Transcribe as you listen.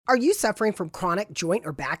Are you suffering from chronic joint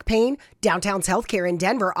or back pain? Downtown's Healthcare in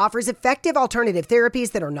Denver offers effective alternative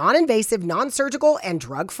therapies that are non-invasive, non-surgical, and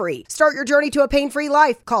drug-free. Start your journey to a pain-free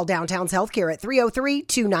life. Call Downtown's Healthcare at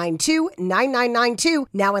 303-292-9992,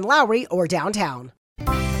 now in Lowry or downtown.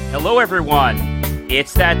 Hello, everyone.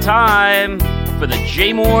 It's that time for the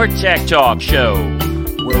J Moore Tech Talk Show,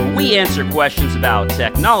 where we answer questions about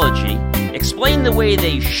technology, explain the way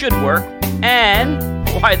they should work, and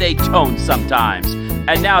why they don't sometimes.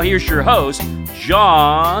 And now here's your host,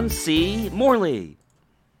 John C. Morley.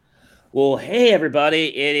 Well, hey, everybody.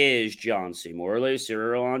 It is John C. Morley,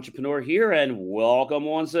 serial entrepreneur here, and welcome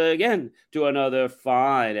once again to another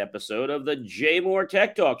fine episode of the J Moore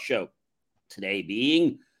Tech Talk Show. Today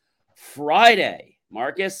being Friday,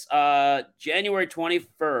 Marcus, January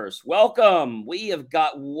 21st. Welcome. We have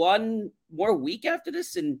got one more week after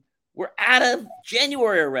this, and we're out of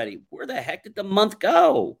January already. Where the heck did the month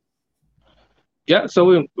go? Yeah,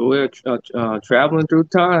 so we're traveling through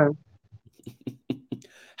time.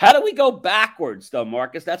 How do we go backwards, though,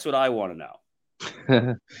 Marcus? That's what I want to know.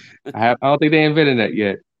 I don't think they invented that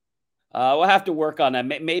yet. We'll have to work on that.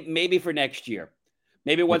 Maybe for next year.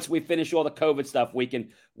 Maybe once we finish all the COVID stuff, we can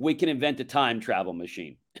invent a time travel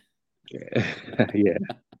machine. Yeah.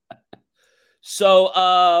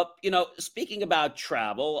 So, speaking about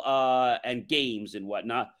travel and games and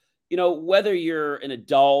whatnot, whether you're an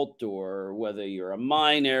adult or whether you're a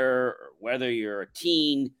minor or whether you're a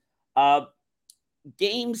teen,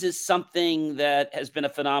 games is something that has been a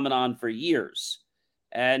phenomenon for years.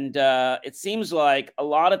 And it seems like a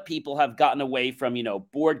lot of people have gotten away from,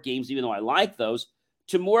 board games, even though I like those,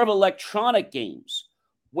 to more of electronic games.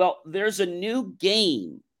 Well, there's a new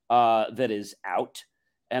game that is out.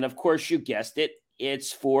 And of course, you guessed it.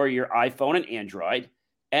 It's for your iPhone and Android.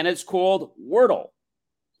 And it's called Wordle.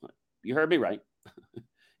 You heard me right.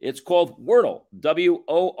 It's called Wordle, Wordle.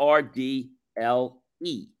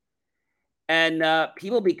 And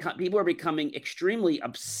people are becoming extremely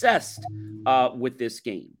obsessed with this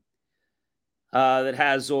game that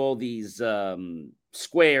has all these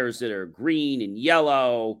squares that are green and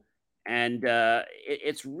yellow. And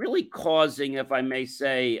it's really causing, if I may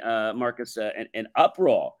say, Marcus, an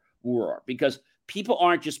uproar because people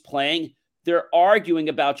aren't just playing. They're arguing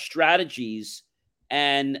about strategies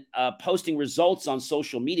and posting results on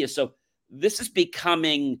social media. So this is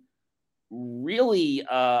becoming really,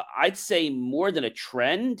 I'd say, more than a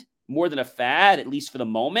trend, more than a fad, at least for the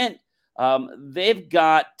moment. They've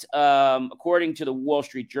got, according to the Wall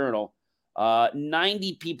Street Journal,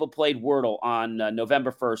 90 people played Wordle on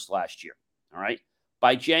November 1st last year. All right.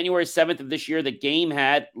 By January 7th of this year, the game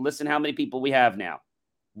had, listen how many people we have now,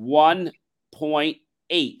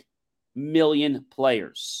 1.8 million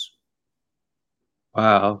players.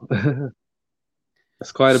 Wow.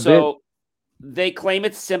 That's quite a bit. So they claim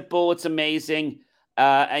it's simple. It's amazing.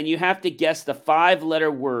 And you have to guess the 5-letter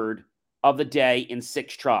word of the day in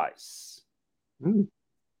 6 tries.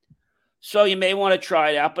 So you may want to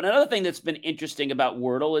try it out. But another thing that's been interesting about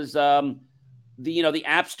Wordle is the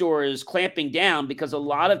App Store is clamping down because a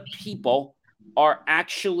lot of people are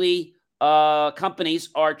actually companies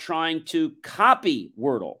are trying to copy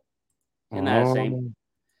Wordle in that same.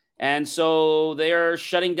 And so they're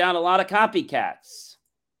shutting down a lot of copycats.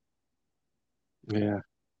 Yeah.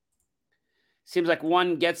 Seems like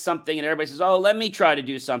one gets something and everybody says, oh, let me try to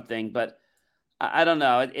do something. But I don't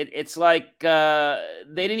know. It's like they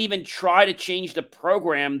didn't even try to change the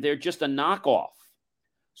program. They're just a knockoff.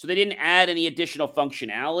 So they didn't add any additional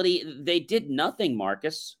functionality. They did nothing,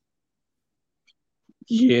 Marcus.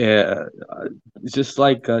 Yeah. Just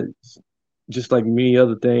like many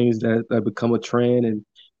other things that become a trend, and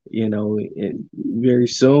and very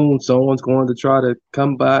soon someone's going to try to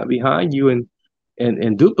come behind you and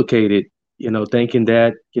duplicate it, thinking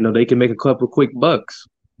that they can make a couple of quick bucks.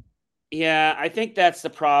 Yeah, I think that's the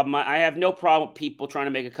problem. I have no problem with people trying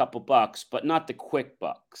to make a couple bucks, but not the quick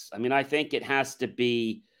bucks. I mean, I think it has to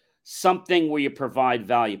be something where you provide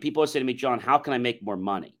value. People say to me, John, how can I make more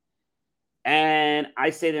money? And I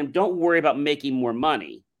say to them, don't worry about making more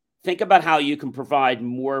money. Think about how you can provide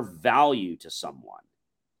more value to someone,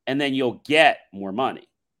 and then you'll get more money.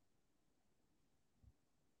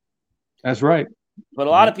 That's right. But a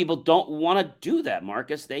lot of people don't want to do that,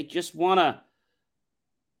 Marcus. They just want to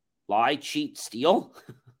lie, cheat, steal,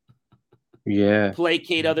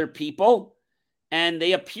 placate other people, and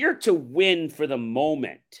they appear to win for the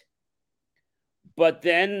moment. But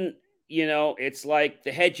then, it's like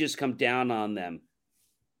the hedges come down on them.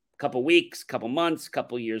 A couple weeks, couple months,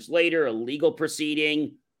 couple years later, a legal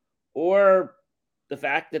proceeding, or the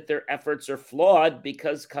fact that their efforts are flawed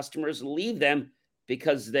because customers leave them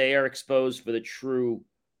because they are exposed for the true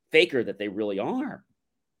faker that they really are.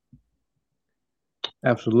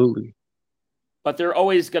 Absolutely. But there are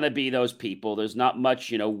always going to be those people. There's not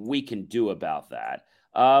much, we can do about that.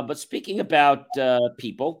 But speaking about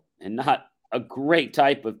people, and not a great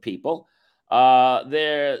type of people,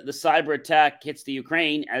 the cyber attack hits the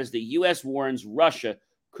Ukraine as the U.S. warns Russia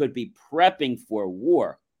could be prepping for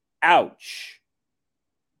war. Ouch.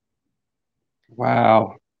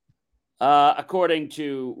 Wow. According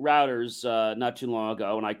to Reuters not too long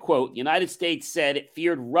ago, and I quote, the United States said it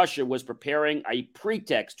feared Russia was preparing a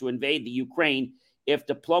pretext to invade the Ukraine if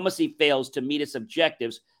diplomacy fails to meet its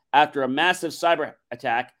objectives after a massive cyber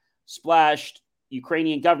attack splashed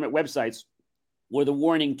Ukrainian government websites with a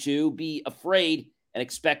warning to be afraid and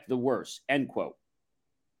expect the worst, end quote.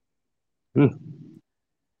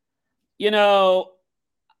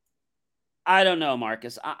 I don't know,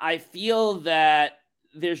 Marcus. I feel that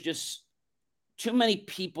there's just too many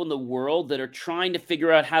people in the world that are trying to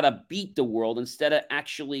figure out how to beat the world instead of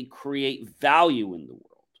actually create value in the world.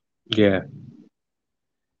 Yeah.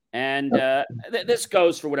 And this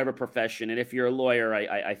goes for whatever profession. And if you're a lawyer,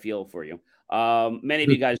 I feel for you. Many of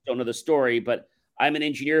you guys don't know the story, but I'm an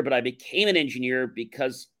engineer, but I became an engineer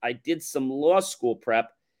because I did some law school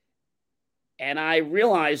prep. And I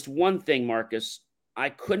realized one thing, Marcus, I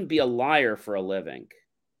couldn't be a liar for a living.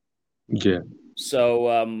 Yeah.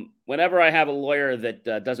 So whenever I have a lawyer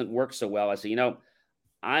that doesn't work so well, I say,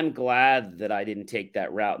 I'm glad that I didn't take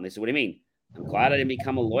that route. And they say, what do you mean? I'm glad I didn't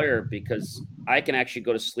become a lawyer because I can actually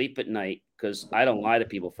go to sleep at night because I don't lie to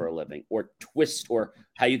people for a living or twist or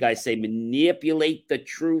how you guys say manipulate the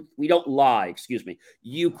truth. We don't lie, excuse me.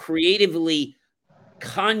 You creatively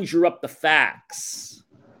conjure up the facts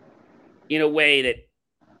in a way that,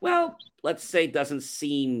 well, let's say doesn't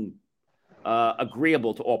seem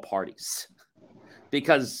agreeable to all parties.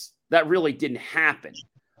 Because that really didn't happen.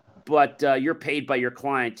 But you're paid by your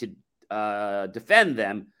client to defend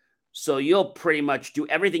them. So you'll pretty much do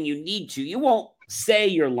everything you need to. You won't say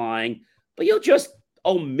you're lying, but you'll just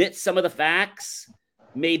omit some of the facts,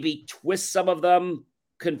 maybe twist some of them,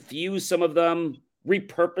 confuse some of them,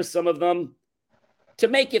 repurpose some of them to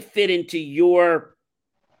make it fit into your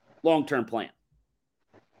long-term plan.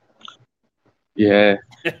 Yeah.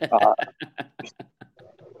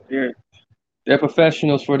 They're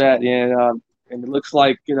professionals for that, and it looks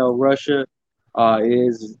like Russia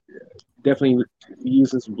is definitely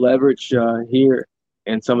using some leverage here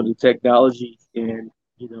and some of the technology, and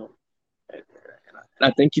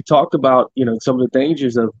I think you talked about some of the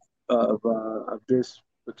dangers of this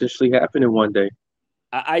potentially happening one day.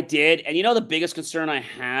 I did, and the biggest concern I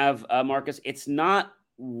have, Marcus, it's not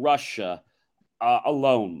Russia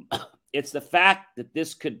alone. It's the fact that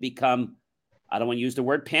this could become, I don't want to use the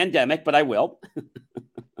word pandemic, but I will.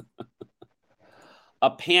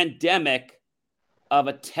 A pandemic of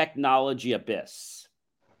a technology abyss,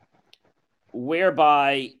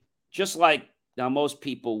 whereby just like now most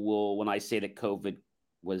people will, when I say that COVID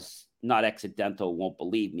was not accidental, won't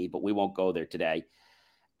believe me, but we won't go there today.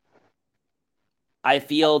 I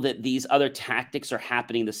feel that these other tactics are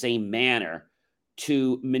happening the same manner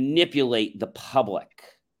to manipulate the public,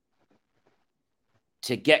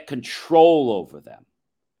 to get control over them.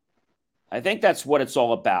 I think that's what it's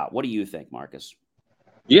all about. What do you think, Marcus?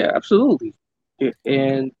 Yeah, absolutely.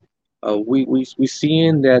 And we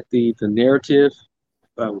seeing that the narrative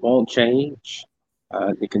won't change.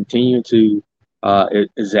 They continue to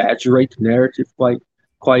exaggerate the narrative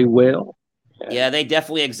quite well. Yeah, they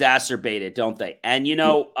definitely exacerbate it, don't they? And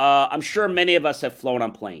I'm sure many of us have flown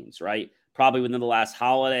on planes, right? Probably within the last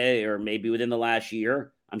holiday or maybe within the last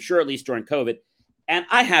year. I'm sure at least during COVID. And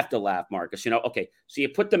I have to laugh, Marcus. Okay, so you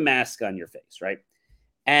put the mask on your face, right?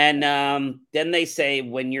 And then they say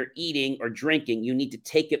when you're eating or drinking, you need to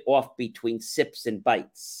take it off between sips and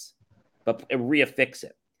bites, but reaffix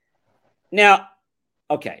it. Now,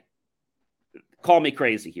 okay, call me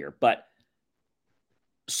crazy here, but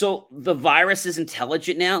so the virus is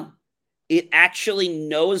intelligent now? It actually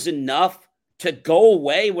knows enough to go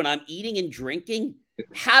away when I'm eating and drinking?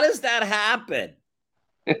 How does that happen?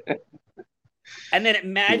 And then it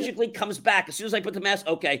magically comes back. As soon as I put the mask,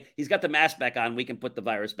 okay, he's got the mask back on. We can put the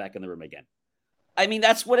virus back in the room again. I mean,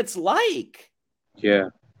 that's what it's like. Yeah.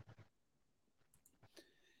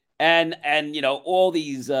 And all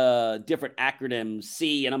these different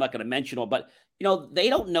acronyms, and I'm not going to mention all, but, they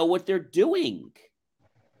don't know what they're doing.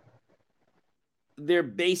 They're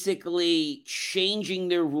basically changing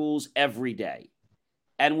their rules every day.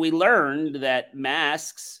 And we learned that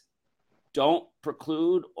masks don't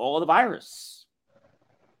preclude all the virus.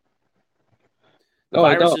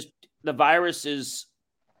 The virus is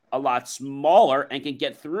a lot smaller and can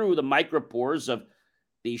get through the micropores of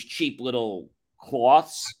these cheap little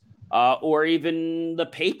cloths, or even the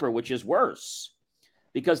paper, which is worse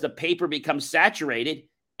because the paper becomes saturated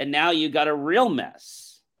and now you got a real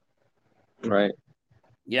mess. Right.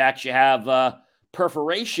 You actually have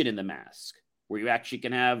perforation in the mask where you actually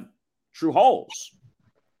can have true holes.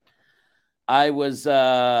 I was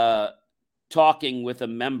talking with a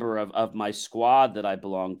member of my squad that I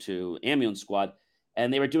belong to, ambulance squad,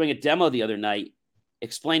 and they were doing a demo the other night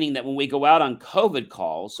explaining that when we go out on COVID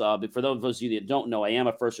calls, for those of you that don't know, I am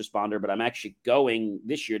a first responder, but I'm actually going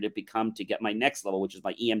this year to get my next level, which is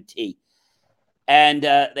my EMT. And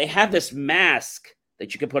they have this mask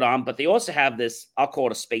that you can put on, but they also have this, I'll call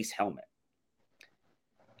it a space helmet.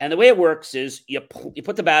 And the way it works is you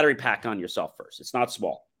put the battery pack on yourself first. It's not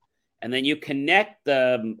small. And then you connect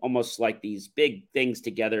almost like these big things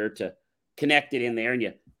together to connect it in there, and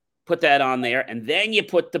you put that on there, and then you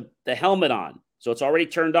put the helmet on. So it's already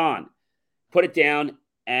turned on. Put it down,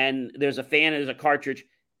 and there's a fan, and there's a cartridge,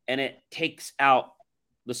 and it takes out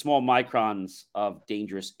the small microns of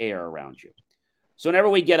dangerous air around you. So whenever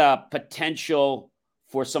we get a potential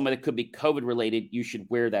for someone that could be COVID related, you should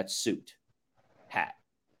wear that suit hat.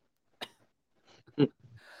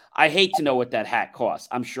 I hate to know what that hat costs.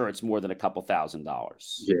 I'm sure it's more than a couple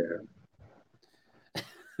 $1,000s. Yeah.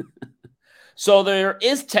 So there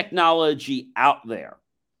is technology out there.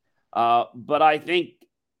 But I think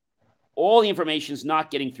all the information is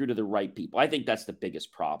not getting through to the right people. I think that's the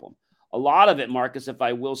biggest problem. A lot of it, Marcus, if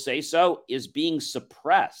I will say so, is being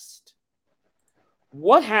suppressed.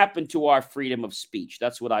 What happened to our freedom of speech?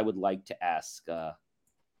 That's what I would like to ask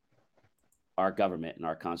our government and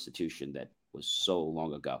our Constitution that was so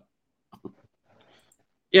long ago.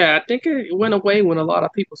 Yeah, I think it went away when a lot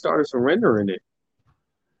of people started surrendering it.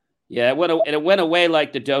 Yeah, it went away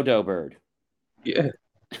like the dodo bird. Yeah.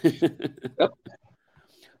 Yep.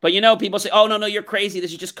 But people say, "Oh no, you're crazy.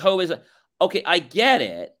 This is just COVID." Okay, I get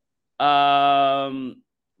it. But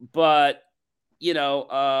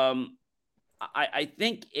I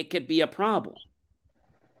think it could be a problem,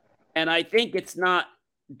 and I think it's not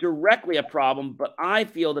directly a problem. But I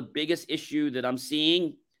feel the biggest issue that I'm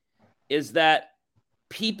seeing is that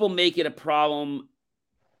people make it a problem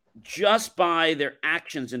just by their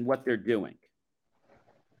actions and what they're doing.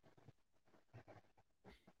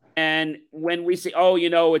 And when we say, "Oh,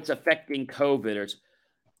 it's affecting COVID,"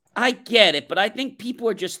 I get it, but I think people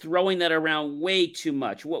are just throwing that around way too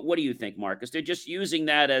much. What do you think, Marcus? They're just using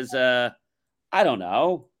that as I don't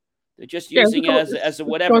know. They're just using it as a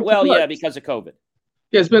whatever. Well, yeah, because of COVID.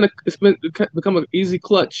 Yeah, it's become an easy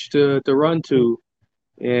clutch to run to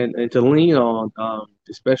and to lean on,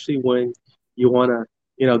 especially when you want to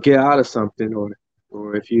get out of something,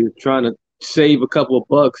 or if you're trying to save a couple of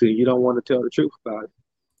bucks and you don't want to tell the truth about it.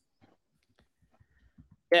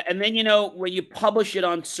 Yeah, and then when you publish it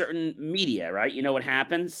on certain media, right? You know what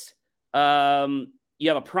happens? You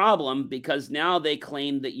have a problem because now they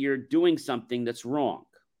claim that you're doing something that's wrong.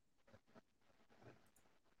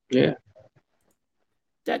 Yeah.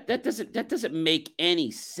 That doesn't make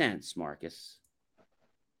any sense, Marcus.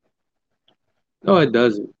 No, it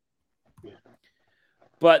doesn't.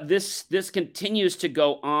 But this continues to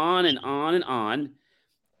go on and on and on.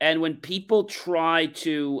 And when people try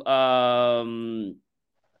to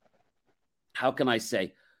how can I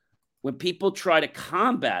say? When people try to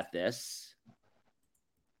combat this,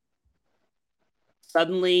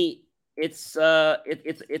 suddenly it's a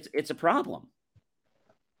problem.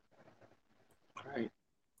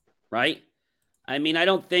 Right? I mean, I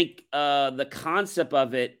don't think the concept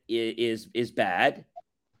of it is bad.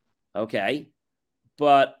 Okay.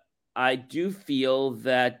 But I do feel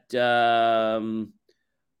that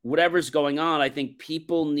whatever's going on, I think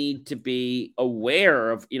people need to be aware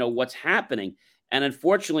of, what's happening. And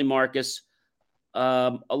unfortunately, Marcus,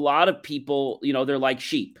 a lot of people, they're like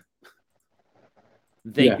sheep.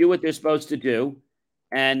 They do what they're supposed to do.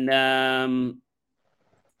 And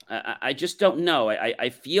I just don't know. I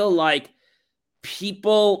feel like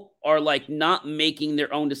people are like not making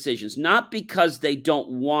their own decisions, not because they don't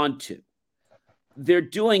want to. They're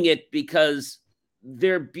doing it because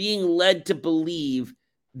they're being led to believe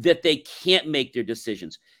that they can't make their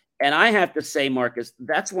decisions. And I have to say, Marcus,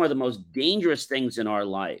 that's one of the most dangerous things in our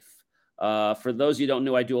life. For those of you who don't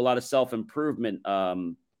know, I do a lot of self-improvement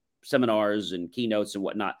seminars and keynotes and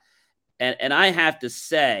whatnot. And I have to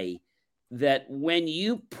say that when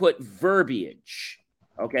you put verbiage,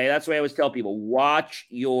 okay, that's why I always tell people, watch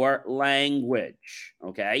your language,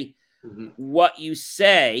 okay? Mm-hmm. What you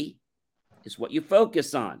say is what you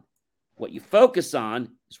focus on. What you focus on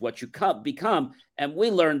is what you become. And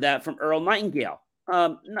we learned that from Earl Nightingale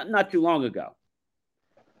not too long ago.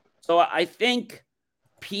 So I think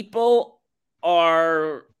people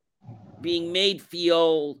are being made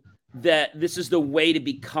feel that this is the way to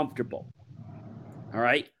be comfortable. All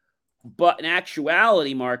right. But in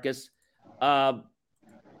actuality, Marcus,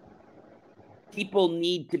 people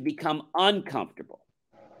need to become uncomfortable.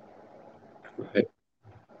 Right.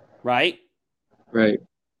 Right. Right.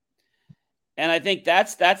 And I think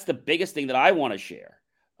that's the biggest thing that I want to share.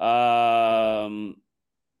 I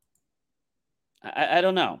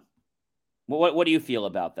don't know. What do you feel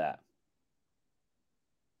about that?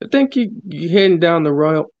 I think you're heading down the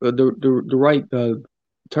right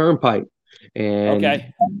turnpike, and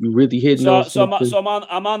Okay. you're really hitting So on so I'm something. so I'm on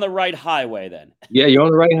I'm on the right highway then. Yeah, you're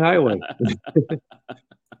on the right highway.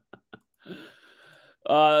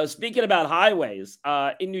 Speaking about highways,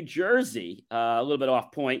 in New Jersey, a little bit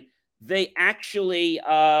off point, they actually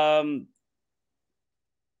um,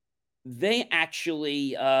 they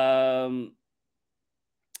actually um,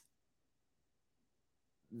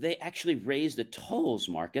 they actually raised the tolls,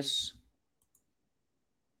 Marcus.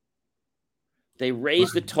 They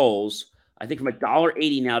raised the tolls, I think, from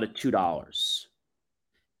 $1.80 now to $2.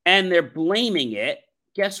 And they're blaming it,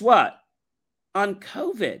 guess what? On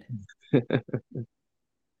COVID.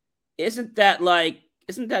 Isn't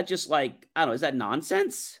that just like, I don't know, is that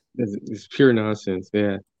nonsense? It's pure nonsense.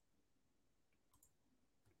 Yeah.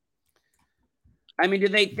 I mean, do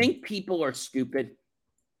they think people are stupid?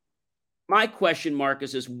 My question,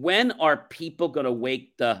 Marcus, is when are people going to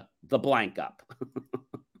wake the blank up?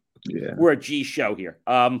 Yeah. We're a G show here.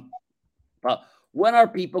 When are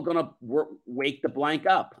people going to wake the blank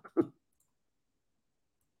up?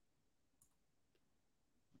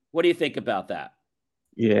 What do you think about that?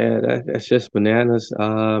 Yeah, that's just bananas.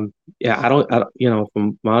 Yeah,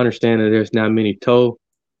 from my understanding, there's not many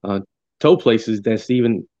uh, tow places that's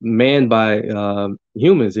even manned by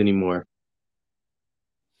humans anymore.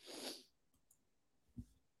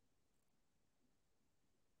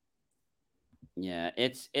 Yeah,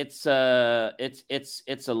 it's a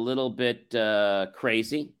little bit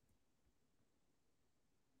crazy.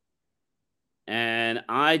 And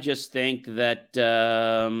I just think that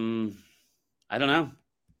I don't know.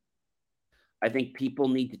 I think people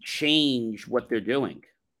need to change what they're doing.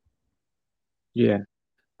 Yeah,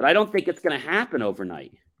 But I don't think it's going to happen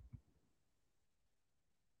overnight.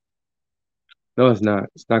 no, it's not.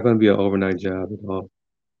 It's not going to be an overnight job at all.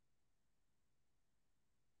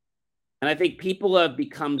 And I think people have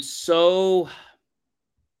become so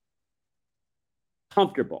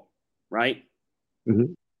comfortable, right?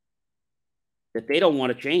 Hmm. That they don't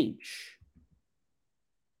want to change.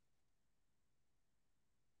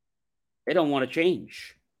 They don't want to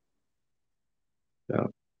change.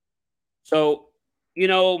 So, So,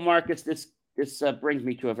 Marcus, this brings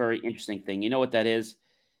me to a very interesting thing. You know what that is?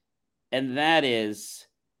 And that is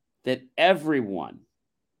that everyone,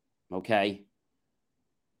 okay,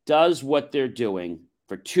 does what they're doing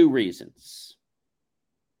for two reasons.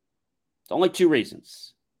 It's only two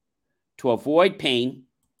reasons: to avoid pain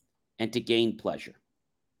and to gain pleasure.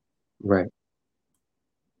 right,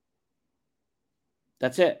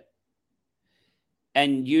 That's it.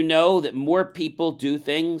 And you know that more people do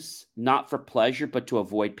things not for pleasure, but to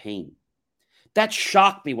avoid pain. That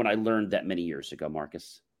shocked me when I learned that many years ago,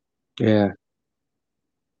 Marcus. yeah,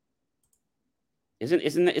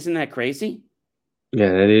 Isn't that crazy?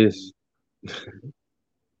 yeah, that is.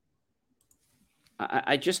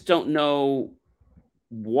 I just don't know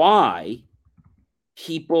why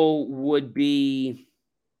people would be.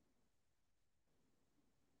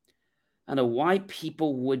 I don't know why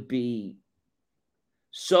people would be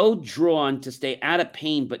so drawn to stay out of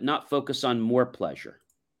pain, but not focus on more pleasure.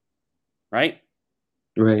 Right?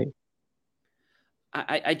 Right,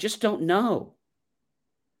 I just don't know.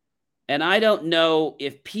 And I don't know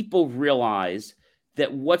if people realize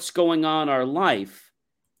that what's going on in our life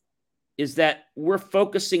is that we're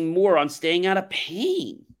focusing more on staying out of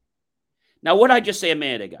pain. Now, what did I just say a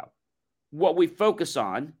minute ago? What we focus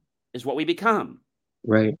on is what we become.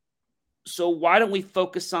 right, So why don't we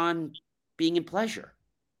focus on being in pleasure?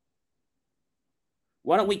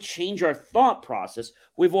 Why don't we change our thought process?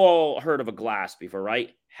 We've all heard of a glass before, right?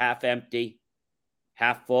 Half empty,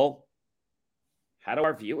 half full. How do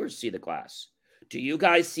our viewers see the glass? Do you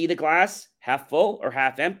guys see the glass half full or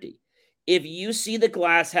half empty? If you see the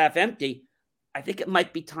glass half empty, I think it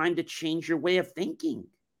might be time to change your way of thinking,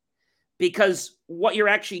 because what you're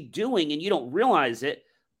actually doing, and you don't realize it,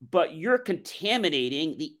 but you're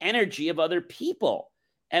contaminating the energy of other people.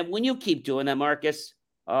 And when you keep doing that, Marcus,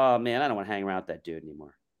 oh man, I don't want to hang around with that dude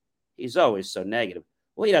anymore. He's always so negative.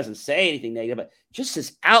 Well, he doesn't say anything negative, but just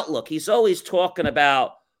his outlook. He's always talking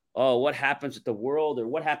about, oh, what happens with the world, or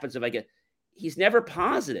what happens if I get. he's never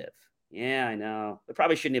positive. Yeah, I know. I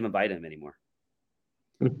probably shouldn't even invite him anymore.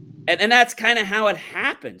 And that's kind of how it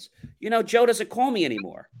happens. Joe doesn't call me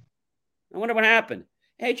anymore. I wonder what happened.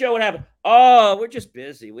 Hey, Joe, what happened? Oh, we're just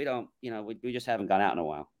busy. We don't, we just haven't gone out in a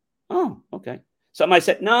while. Oh, okay. Something I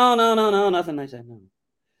said, no, nothing. I said, no.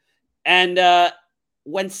 And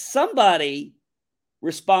when somebody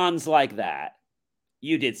responds like that,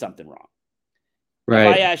 you did something wrong. Right.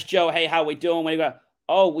 If I ask Joe, hey, how we doing? When you go,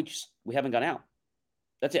 oh, we haven't gone out.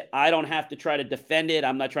 That's it. I don't have to try to defend it.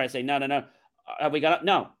 I'm not trying to say, no. Have we gone out?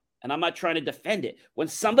 No. And I'm not trying to defend it. When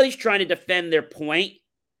somebody's trying to defend their point,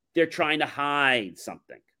 they're trying to hide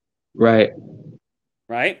something. Right.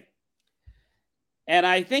 And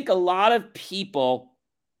I think a lot of people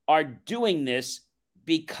are doing this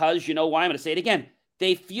because, you know why? I'm going to say it again.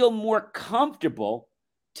 They feel more comfortable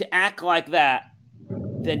to act like that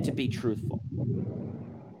than to be truthful.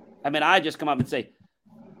 I mean, I just come up and say,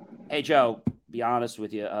 hey, Joe, be honest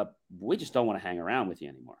with you. We just don't want to hang around with you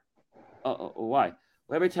anymore. Why?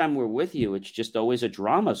 Well, every time we're with you, it's just always a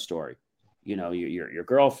drama story. Your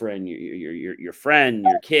girlfriend, your friend,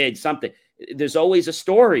 your kid, something. There's always a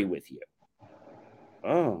story with you.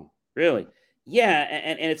 Oh, really? Yeah.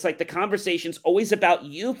 And it's like the conversation's always about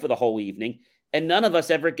you for the whole evening. And none of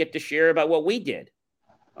us ever get to share about what we did.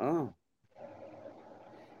 Oh.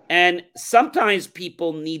 And sometimes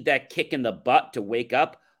people need that kick in the butt to wake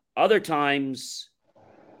up. Other times,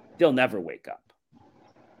 they'll never wake up.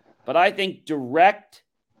 But I think direct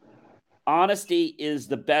honesty is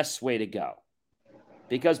the best way to go.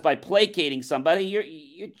 Because by placating somebody,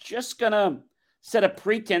 you're just going to set a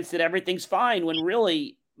pretense that everything's fine when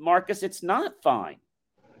really, Marcus, it's not fine.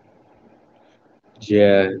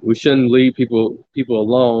 Yeah, we shouldn't leave people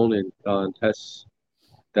alone, and that's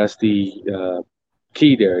the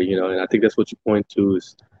key there, and I think that's what you point to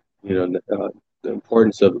is, the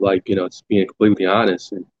importance of just being completely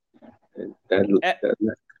honest and that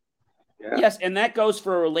yeah. Yes, and that goes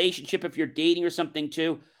for a relationship if you're dating or something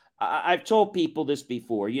too. I've told people this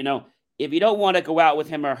before. If you don't want to go out with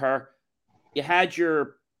him or her, you had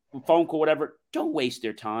your phone call, whatever. Don't waste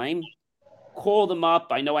their time. Call them up.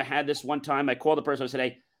 I know I had this one time. I called the person. I said,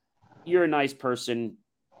 "Hey, you're a nice person.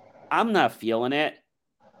 I'm not feeling it.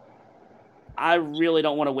 I really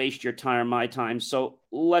don't want to waste your time or my time. So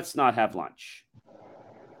let's not have lunch."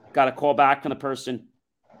 Got a call back from the person.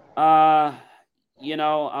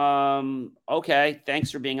 Okay,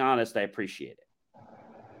 thanks for being honest. I appreciate it.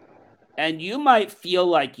 And you might feel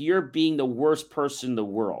like you're being the worst person in the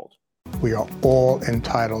world. We are all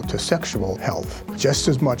entitled to sexual health, just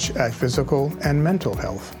as much as physical and mental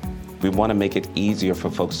health. We want to make it easier for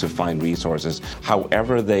folks to find resources.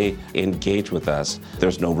 However they engage with us,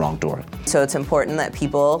 there's no wrong door. So it's important that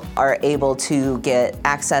people are able to get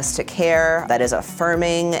access to care that is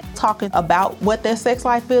affirming. Talking about what their sex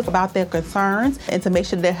life is, about their concerns, and to make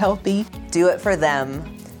sure they're healthy. Do it for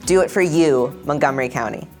them. Do it for you, Montgomery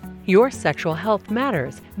County. Your sexual health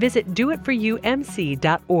matters. Visit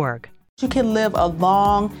doitforyoumc.org. You can live a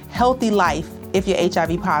long, healthy life if you're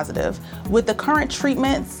HIV positive. With the current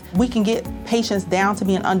treatments, we can get patients down to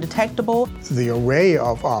being undetectable. The array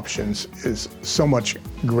of options is so much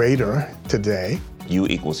greater today. U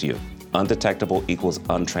equals U. Undetectable equals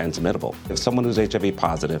untransmittable. If someone who's HIV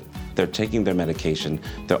positive, they're taking their medication,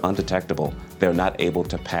 they're undetectable, they're not able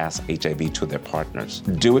to pass HIV to their partners.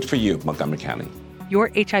 Do it for you, Montgomery County.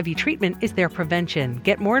 Your HIV treatment is their prevention.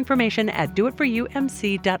 Get more information at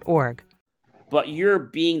doitforyoumc.org. But you're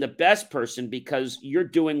being the best person because you're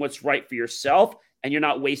doing what's right for yourself and you're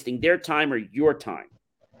not wasting their time or your time.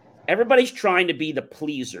 Everybody's trying to be the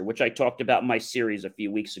pleaser, which I talked about in my series a few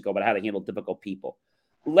weeks ago about how to handle difficult people.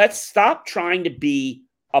 Let's stop trying to be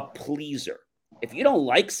a pleaser. If you don't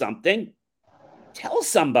like something, tell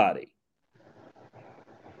somebody.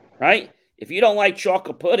 Right? If you don't like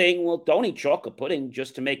chocolate pudding, well, don't eat chocolate pudding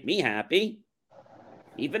just to make me happy.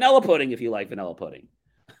 Eat vanilla pudding if you like vanilla pudding.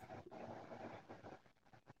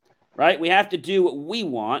 Right? We have to do what we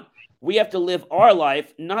want. We have to live our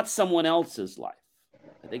life, not someone else's life.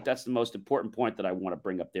 I think that's the most important point that I want to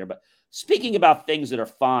bring up there. But speaking about things that are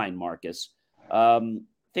fine, Marcus,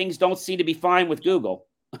 things don't seem to be fine with Google.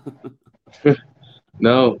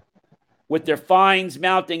 No. With their fines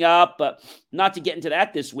mounting up, but not to get into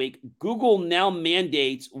that this week, Google now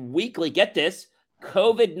mandates weekly, get this,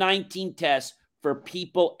 COVID-19 tests for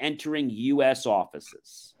people entering U.S.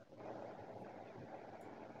 offices.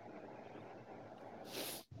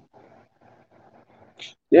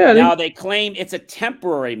 Yeah. Now, they claim it's a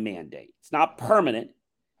temporary mandate. It's not permanent.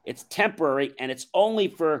 It's temporary, and it's only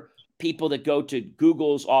for people that go to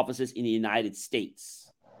Google's offices in the United States.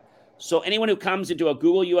 So anyone who comes into a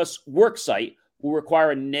Google US work site will require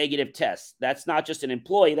a negative test. That's not just an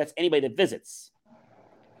employee, that's anybody that visits.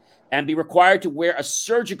 And be required to wear a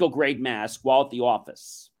surgical grade mask while at the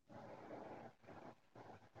office.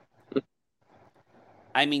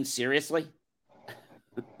 I mean, seriously?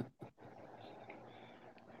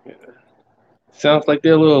 Sounds like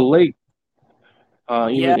they're a little late.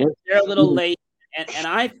 Yeah, they're a little late. And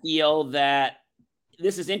I feel that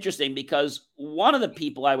this is interesting because one of the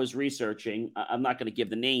people I was researching, I'm not going to give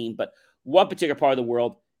the name, but one particular part of the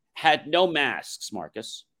world had no masks,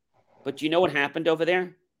 Marcus. But do you know what happened over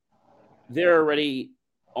there? They're already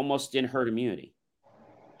almost in herd immunity.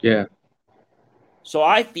 Yeah. So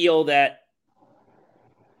I feel that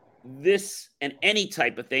this and any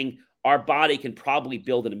type of thing, our body can probably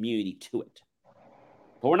build an immunity to it.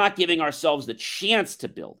 But we're not giving ourselves the chance to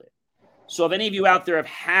build it. So if any of you out there have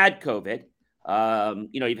had COVID,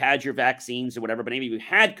 you've had your vaccines or whatever, but any of you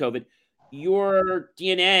had COVID, your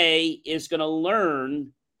DNA is going to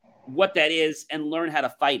learn what that is and learn how to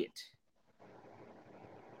fight it.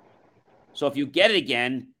 So if you get it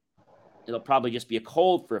again, it'll probably just be a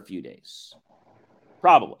cold for a few days.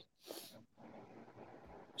 Probably.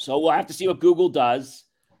 So we'll have to see what Google does.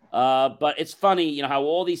 But it's funny, how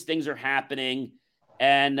all these things are happening.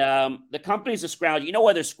 And the companies are scrounging. You know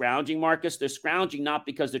why they're scrounging, Marcus? They're scrounging not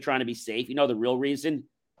because they're trying to be safe. You know the real reason?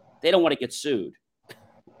 They don't want to get sued.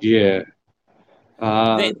 Yeah.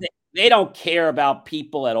 They don't care about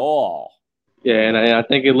people at all. Yeah, and I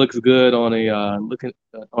think it looks good on a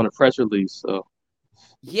press release. So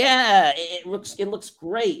yeah, it looks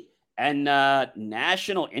great. And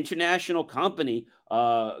international company,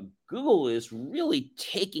 Google is really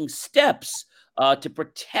taking steps to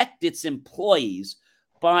protect its employees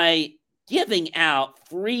by giving out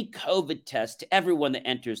free COVID tests to everyone that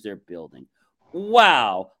enters their building.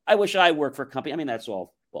 Wow. I wish I worked for a company. I mean, that's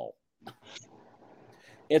all bull.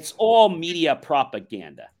 It's all media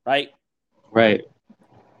propaganda, right? Right.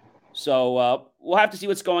 So we'll have to see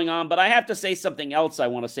what's going on. But I have to say something else I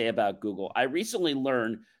want to say about Google. I recently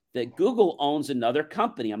learned that Google owns another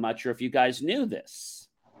company. I'm not sure if you guys knew this.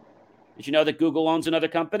 Did you know that Google owns another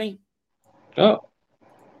company? Oh.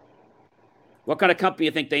 What kind of company do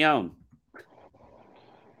you think they own?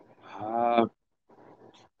 I'm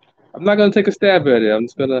not going to take a stab at it. I'm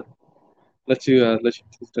just going to let you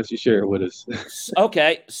share it with us.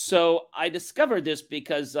 Okay, so I discovered this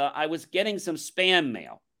because I was getting some spam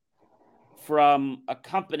mail from a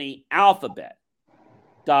company,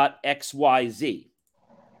 Alphabet.xyz.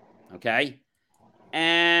 Okay,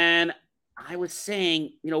 and I was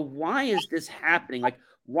saying, why is this happening? Like,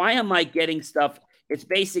 why am I getting stuff? It's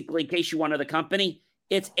basically, in case you want to know the company,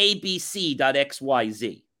 it's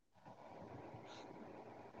abc.xyz.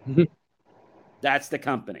 That's the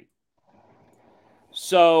company.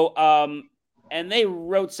 So, and they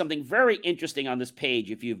wrote something very interesting on this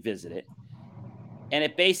page if you visit it. And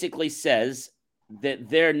it basically says that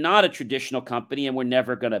they're not a traditional company and we're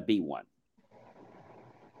never going to be one.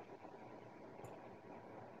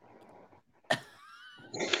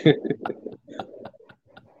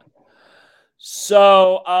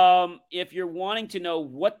 So, if you're wanting to know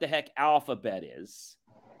what the heck Alphabet is,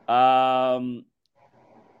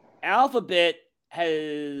 Alphabet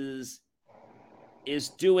is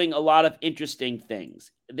doing a lot of interesting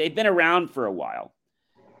things. They've been around for a while.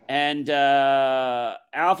 And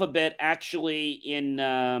Alphabet actually in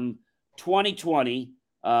 2020,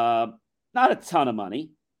 not a ton of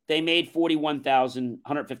money. They made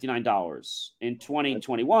 $41,159. In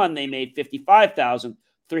 2021, they made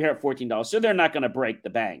 $55,314. So they're not going to break the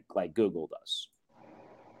bank like Google does.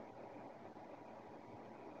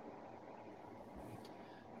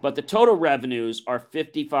 But the total revenues are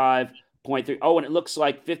 55.3. Oh, and it looks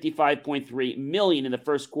like 55.3 million in the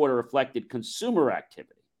first quarter reflected consumer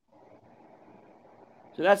activity.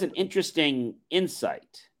 So that's an interesting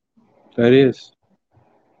insight. That is.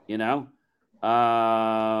 The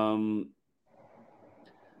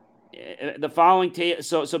following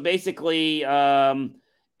so basically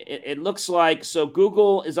it looks like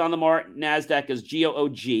Google is on the NASDAQ as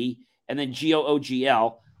GOOG and then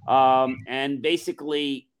GOOGL, and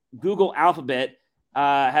basically Google Alphabet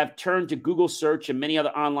have turned to Google Search and many other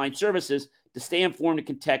online services to stay informed and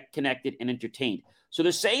connected and entertained. So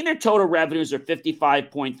they're saying their total revenues are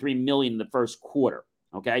 55.3 million in the first quarter.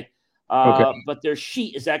 Okay. But their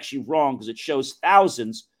sheet is actually wrong because it shows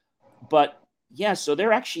thousands. But yeah, so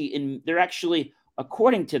they're actually,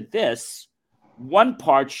 according to this, one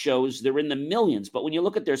part shows they're in the millions. But when you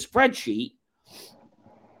look at their spreadsheet,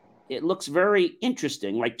 it looks very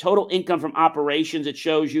interesting. Like total income from operations, it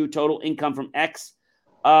shows you total income from X.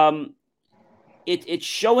 it's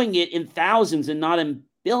showing it in thousands and not in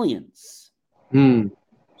billions. Hmm.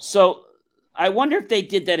 So I wonder if they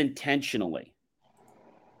did that intentionally.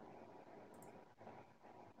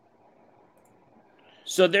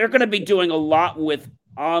 So they're going to be doing a lot with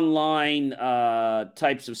online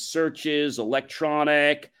types of searches,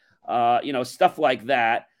 electronic, stuff like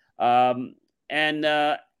that. And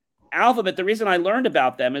Alphabet, the reason I learned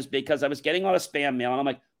about them is because I was getting a lot of spam mail, and I'm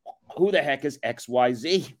like, who the heck is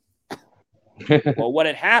XYZ? Well, what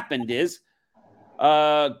had happened is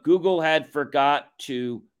Google had forgot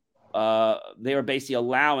to, they were basically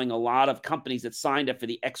allowing a lot of companies that signed up for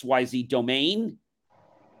the XYZ domain.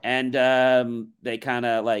 And they kind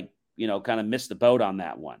of missed the boat on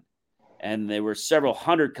that one. And there were several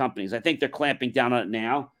hundred companies. I think they're clamping down on it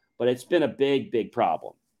now, but it's been a big, big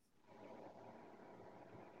problem.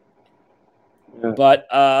 Yeah. But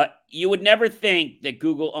you would never think that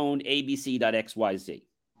Google owned abc.xyz.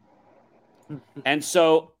 And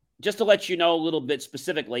so just to let you know a little bit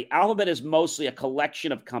specifically, Alphabet is mostly a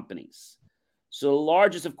collection of companies. So the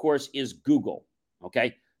largest, of course, is Google.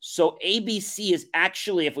 Okay. So ABC is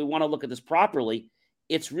actually, if we want to look at this properly,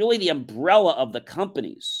 it's really the umbrella of the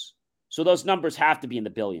companies. So those numbers have to be in the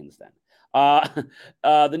billions then.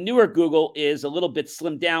 The newer Google is a little bit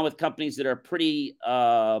slimmed down with companies that are pretty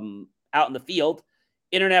out in the field,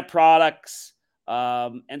 internet products.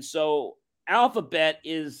 And so Alphabet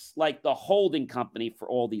is like the holding company for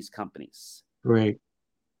all these companies. Right.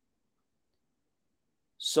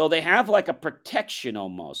 So they have like a protection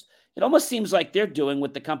almost. It almost seems like they're doing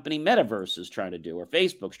what the company Metaverse is trying to do or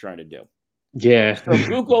Facebook's trying to do. Yeah. So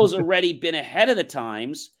Google's already been ahead of the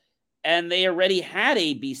times, and they already had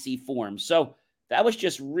ABC forms. So that was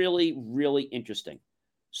just really, really interesting.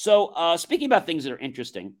 So speaking about things that are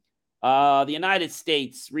interesting, the United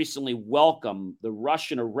States recently welcomed the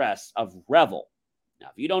Russian arrest of Revil. Now,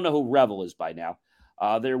 if you don't know who Revil is by now,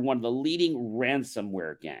 they're one of the leading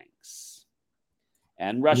ransomware gangs.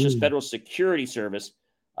 And Russia's Federal Security Service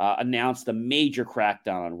announced a major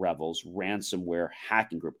crackdown on Revil's ransomware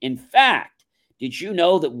hacking group. In fact, did you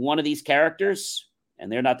know that one of these characters,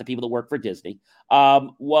 and they're not the people that work for Disney,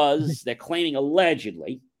 they're claiming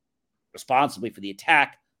allegedly responsibly for the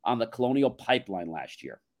attack on the Colonial Pipeline last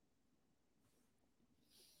year?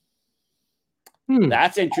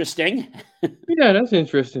 That's interesting. Yeah, that's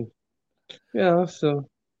interesting. Yeah,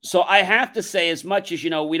 so I have to say, as much as,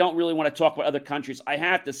 we don't really want to talk about other countries, I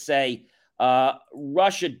have to say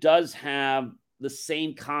Russia does have the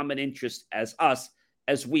same common interest as us,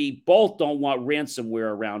 as we both don't want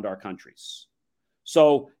ransomware around our countries.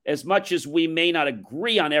 So as much as we may not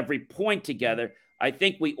agree on every point together, I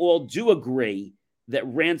think we all do agree that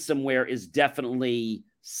ransomware is definitely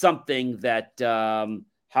something that,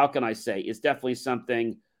 how can I say, is definitely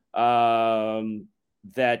something that,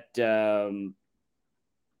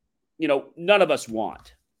 none of us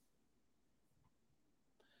want.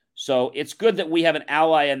 So it's good that we have an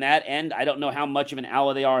ally on that end. I don't know how much of an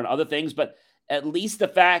ally they are on other things, but at least the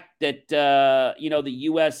fact that, the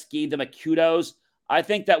U.S. gave them a kudos, I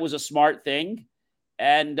think that was a smart thing.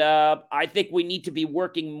 And I think we need to be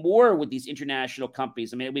working more with these international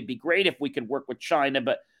companies. I mean, it would be great if we could work with China,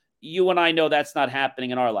 but you and I know that's not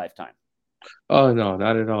happening in our lifetime. Oh, no,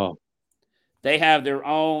 not at all. They have their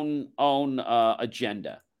own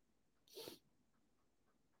agenda.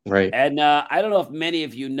 Right. And I don't know if many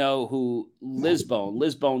of you know who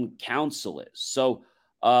Lisbon Council is. So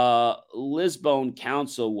Lisbon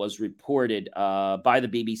Council was reported by the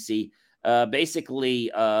BBC.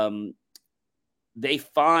 Basically, they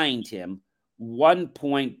fined him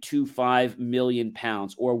 £1.25 million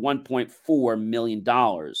or $1.4 million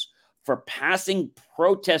for passing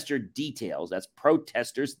protesters' details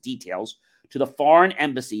to the foreign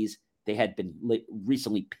embassies they had been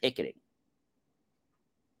recently picketing.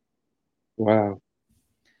 Wow.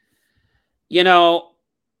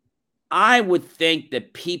 I would think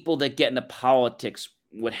that people that get into politics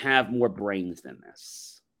would have more brains than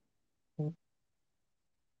this.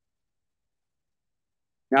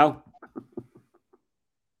 No?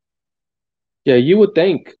 Yeah, you would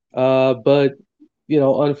think. But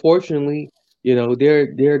unfortunately,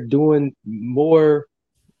 they're doing more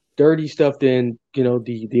dirty stuff than,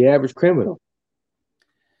 the average criminal.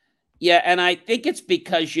 Yeah, and I think it's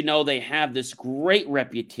because, they have this great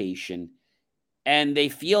reputation, and they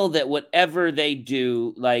feel that whatever they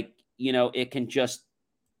do, they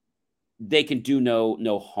can do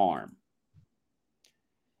no harm.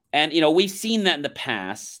 And, we've seen that in the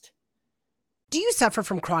past. Do you suffer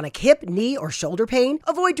from chronic hip, knee, or shoulder pain?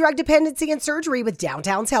 Avoid drug dependency and surgery with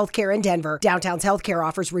Downtown's Healthcare in Denver. Downtown's Healthcare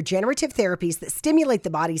offers regenerative therapies that stimulate the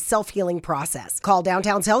body's self-healing process. Call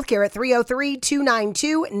Downtown's Healthcare at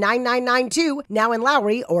 303-292-9992, now in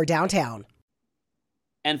Lowry or downtown.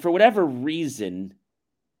 And for whatever reason,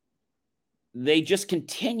 they just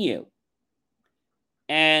continue.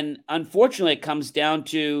 And unfortunately, it comes down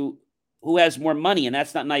to who has more money, and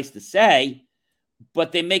that's not nice to say,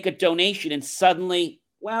 but they make a donation and suddenly,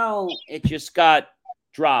 well, it just got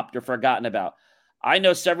dropped or forgotten about. I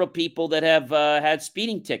know several people that have had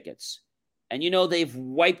speeding tickets, and they've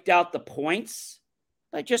wiped out the points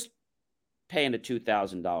by just paying a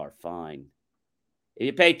 $2,000 fine. If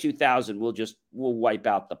you pay $2,000, we'll wipe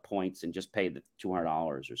out the points and just pay the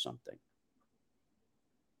 $200 or something.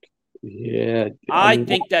 Yeah, I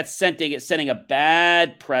think that's setting a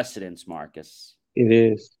bad precedence, Marcus. It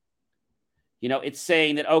is. It's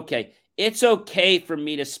saying that, okay, it's okay for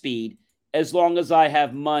me to speed as long as I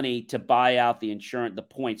have money to buy out the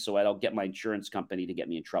points so I don't get my insurance company to get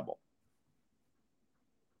me in trouble.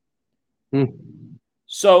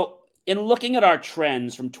 So in looking at our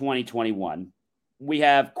trends from 2021, we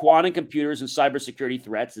have quantum computers and cybersecurity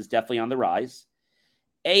threats is definitely on the rise.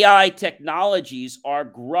 AI technologies are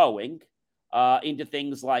growing into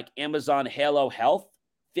things like Amazon Halo Health,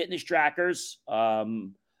 fitness trackers,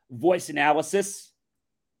 voice analysis,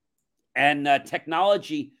 and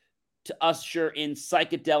technology to usher in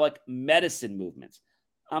psychedelic medicine movements.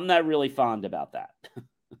 I'm not really fond about that.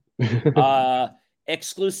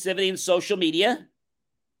 Exclusivity in social media.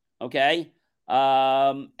 Okay.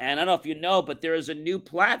 And I don't know if you know, but there is a new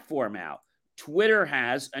platform out. Twitter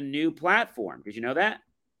has a new platform. Did you know that?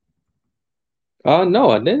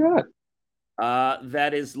 No, I did not.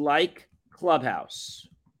 That is like Clubhouse.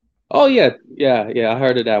 Oh, yeah. I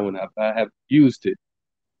heard of that one. I have used it.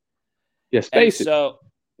 Yeah, Spaces. And so,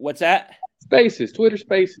 what's that? Spaces, Twitter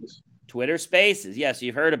Spaces. Twitter Spaces. Yes,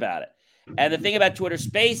 you've heard about it. And the thing about Twitter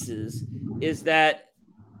Spaces is that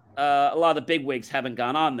a lot of the bigwigs haven't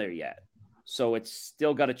gone on there yet. So it's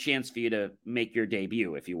still got a chance for you to make your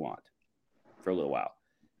debut if you want for a little while.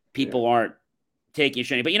 People aren't taking you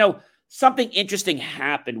shiny. But, something interesting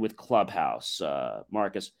happened with Clubhouse,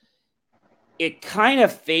 Marcus. It kind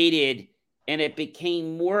of faded and it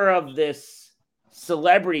became more of this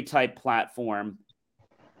celebrity type platform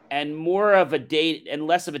and more of and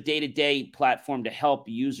less of a day-to-day platform to help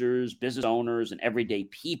users, business owners, and everyday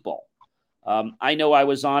people. I know I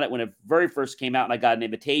was on it when it very first came out and I got an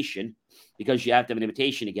invitation because you have to have an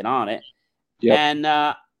invitation to get on it. Yep. And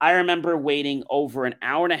I remember waiting over an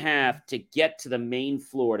hour and a half to get to the main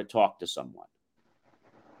floor to talk to someone.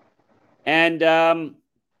 And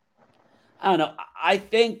I don't know. I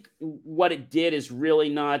think what it did is really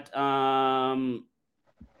not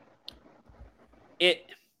it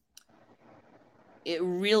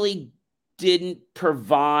really didn't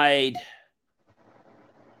provide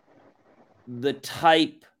the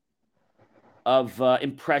type of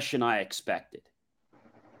impression I expected.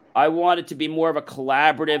 I want it to be more of a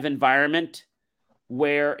collaborative environment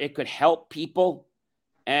where it could help people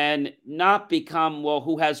and not become, well,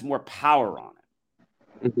 who has more power on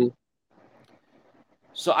it. Mm-hmm.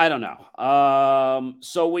 So I don't know.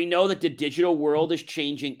 So we know that the digital world is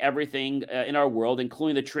changing everything in our world,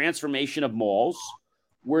 including the transformation of malls.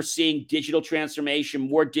 We're seeing digital transformation,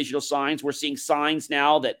 more digital signs. We're seeing signs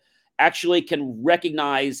now that actually can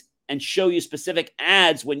recognize and show you specific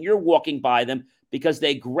ads when you're walking by them because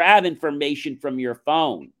they grab information from your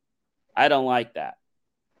phone. I don't like that.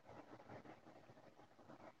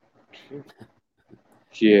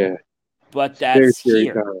 Yeah. But that's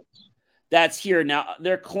here. That's here. Now,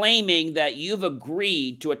 they're claiming that you've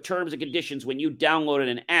agreed to a terms and conditions when you downloaded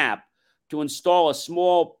an app to install a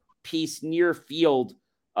small piece near field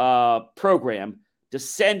program to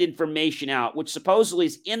send information out, which supposedly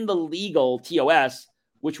is in the legal TOS,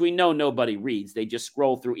 which we know nobody reads. They just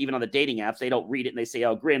scroll through, even on the dating apps. They don't read it, and they say,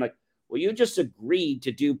 "I'll agree." I'm like, well, you just agreed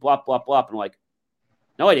to do blah, blah, blah. And I'm like,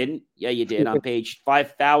 no, I didn't. Yeah, you did. On page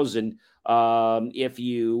 5,000, if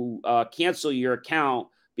you cancel your account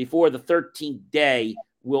before the 13th day,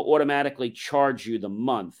 we'll automatically charge you the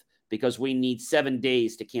month because we need 7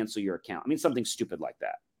 days to cancel your account. I mean, something stupid like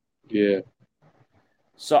that. Yeah.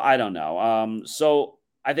 So I don't know. So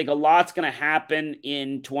I think a lot's going to happen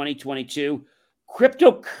in 2022.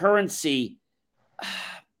 Cryptocurrency,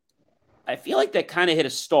 I feel like that kind of hit a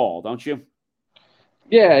stall, don't you?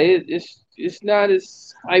 Yeah, it's not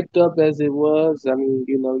as hyped up as it was. I mean,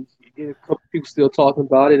 you get a couple people still talking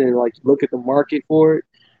about it, and like look at the market for it.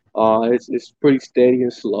 It's pretty steady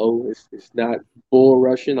and slow. It's not bull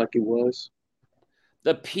rushing like it was.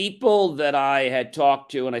 the people that I had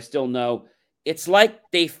talked to and I still know, it's like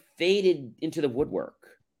they faded into the woodwork.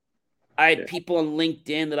 I had people on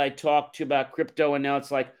LinkedIn that I talked to about crypto, and now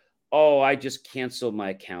it's like, oh, I just canceled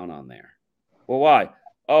my account on there. Well, why?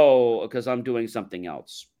 Oh, because I'm doing something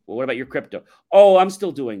else. Well, what about your crypto? Oh, I'm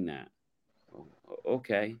still doing that.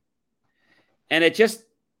 Okay. And it just,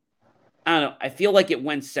 I don't know, I feel like it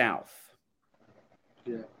went south.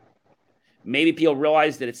 Yeah. Maybe people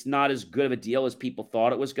realize that it's not as good of a deal as people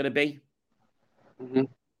thought it was going to be. Mm-hmm.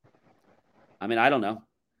 I mean, I don't know.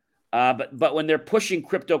 But when they're pushing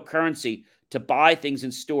cryptocurrency to buy things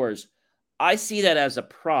in stores, I see that as a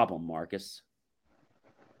problem, Marcus.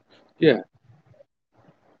 Yeah.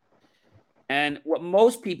 And what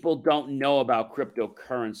most people don't know about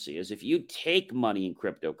cryptocurrency is if you take money in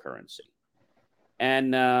cryptocurrency,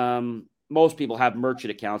 and most people have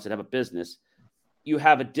merchant accounts that have a business, you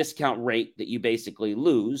have a discount rate that you basically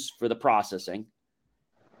lose for the processing.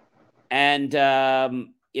 And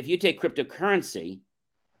if you take cryptocurrency,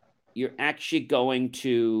 you're actually going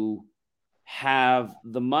to have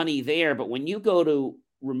the money there. But when you go to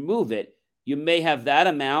remove it, you may have that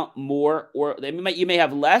amount more, or you may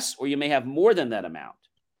have less, or you may have more than that amount.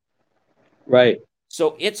 Right.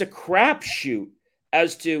 So it's a crapshoot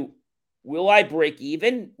as to, will I break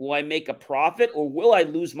even? Will I make a profit? Or will I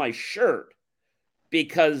lose my shirt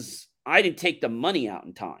because I didn't take the money out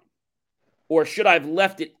in time? Or should I have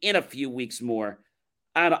left it in a few weeks more?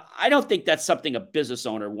 I don't think that's something a business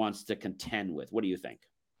owner wants to contend with. What do you think?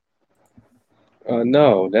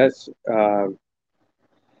 No, that's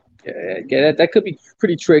yeah, that could be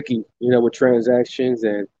pretty tricky, with transactions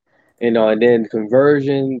and then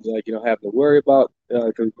conversions, like having to worry about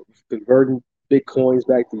converting bitcoins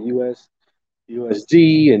back to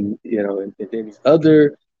USD, and and then these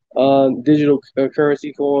other digital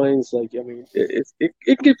currency coins. Like, I mean, it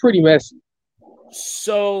can get pretty messy.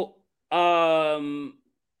 So,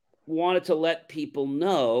 wanted to let people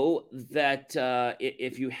know that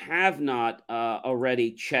if you have not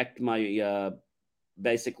already checked my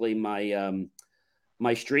basically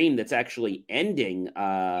my stream that's actually ending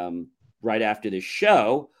right after the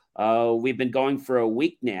show. We've been going for a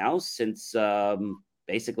week now since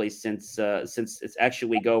basically since it's actually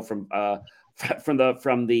we go from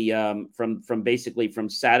basically from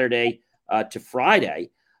Saturday to Friday.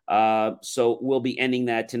 So we'll be ending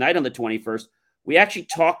that tonight on the 21st. We actually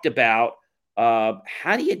talked about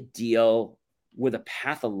how do you deal with a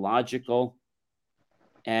pathological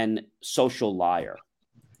and social liar.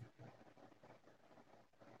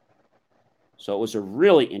 So it was a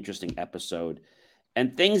really interesting episode,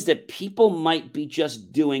 and things that people might be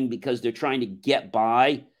just doing because they're trying to get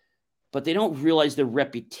by, but they don't realize the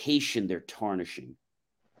reputation they're tarnishing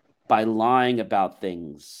by lying about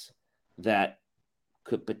things that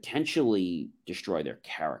could potentially destroy their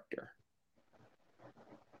character.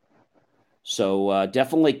 So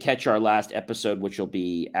definitely catch our last episode, which will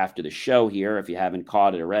be after the show here, if you haven't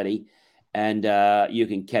caught it already. And you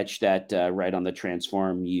can catch that right on the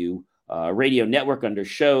Transform You radio network under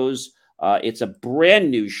shows. It's a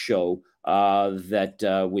brand new show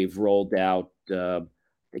that we've rolled out. I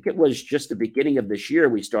think it was just the beginning of this year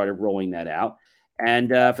we started rolling that out. And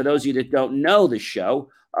for those of you that don't know the show,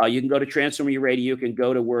 you can go to Transform You Radio. You can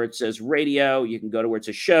go to where it says radio. You can go to where it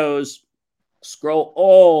says shows. Scroll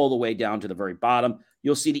all the way down to the very bottom.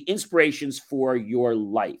 You'll see the inspirations for your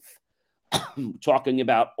life. Talking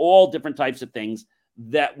about all different types of things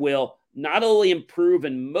that will not only improve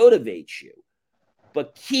and motivate you,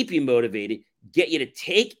 but keep you motivated, get you to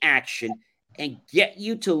take action, and get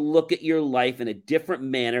you to look at your life in a different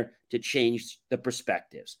manner to change the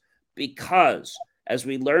perspectives. Because as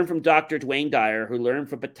we learned from Dr. Dwayne Dyer, who learned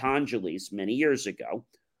from Patanjali's many years ago,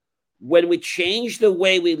 when we change the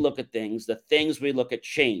way we look at things, the things we look at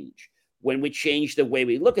change. When we change the way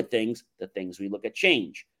we look at things, the things we look at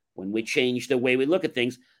change. When we change the way we look at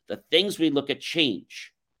things, the things we look at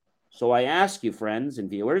change. So I ask you, friends and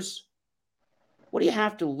viewers, what do you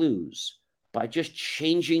have to lose by just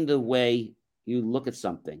changing the way you look at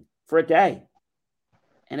something for a day?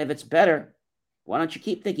 And if it's better, why don't you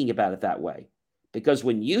keep thinking about it that way? Because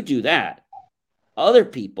when you do that, other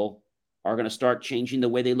people are going to start changing the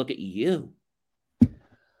way they look at you.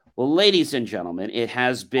 Well, ladies and gentlemen, it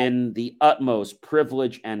has been the utmost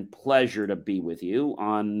privilege and pleasure to be with you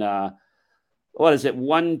on, our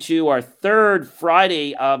third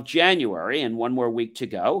Friday of January, and one more week to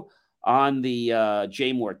go on the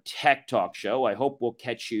Jay Moore Tech Talk Show. I hope we'll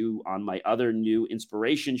catch you on my other new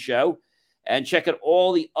inspiration show, and check out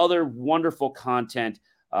all the other wonderful content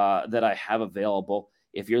that I have available.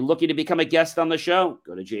 If you're looking to become a guest on the show,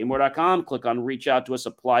 go to jmore.com, click on reach out to us,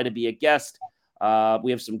 apply to be a guest.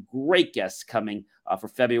 We have some great guests coming for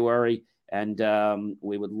February, and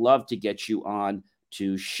we would love to get you on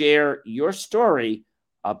to share your story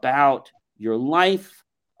about your life,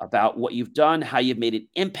 about what you've done, how you've made an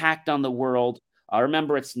impact on the world.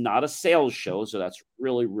 Remember, it's not a sales show, so that's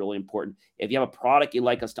really, really important. If you have a product you'd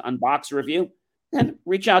like us to unbox or review, then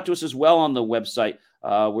reach out to us as well on the website.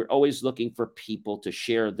 We're always looking for people to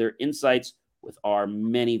share their insights with our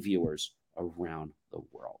many viewers around the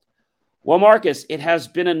world. Well, Marcus, it has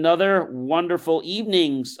been another wonderful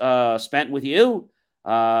evening spent with you.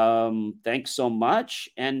 Thanks so much.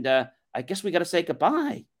 And I guess we got to say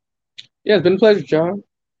goodbye. Yeah, it's been a pleasure, John.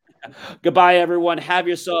 Goodbye, everyone. Have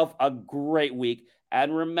yourself a great week.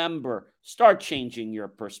 And remember, start changing your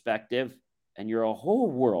perspective, and your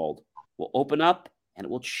whole world will open up and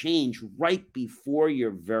it will change right before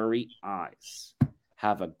your very eyes.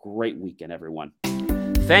 Have a great weekend, everyone.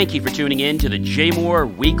 Thank you for tuning in to the Jay Moore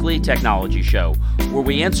Weekly Technology Show, where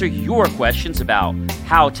we answer your questions about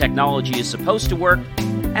how technology is supposed to work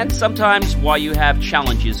and sometimes why you have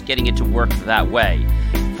challenges getting it to work that way.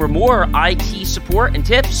 For more IT support and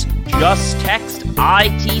tips, just text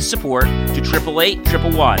IT support to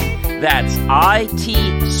 888-111. That's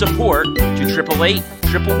IT support to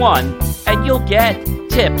 888-111, and you'll get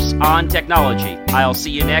tips on technology. I'll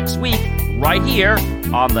see you next week right here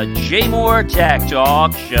on the Jay Moore Tech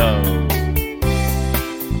Talk Show.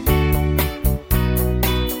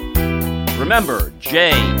 Remember,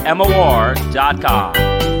 jmor.com.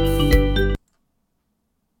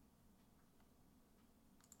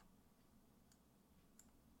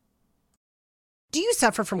 Do you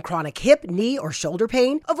suffer from chronic hip, knee, or shoulder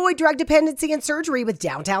pain? Avoid drug dependency and surgery with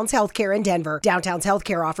Downtown's Healthcare in Denver. Downtown's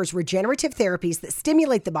Healthcare offers regenerative therapies that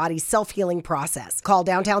stimulate the body's self-healing process. Call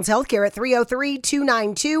Downtown's Healthcare at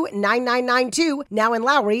 303-292-9992, now in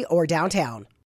Lowry or downtown.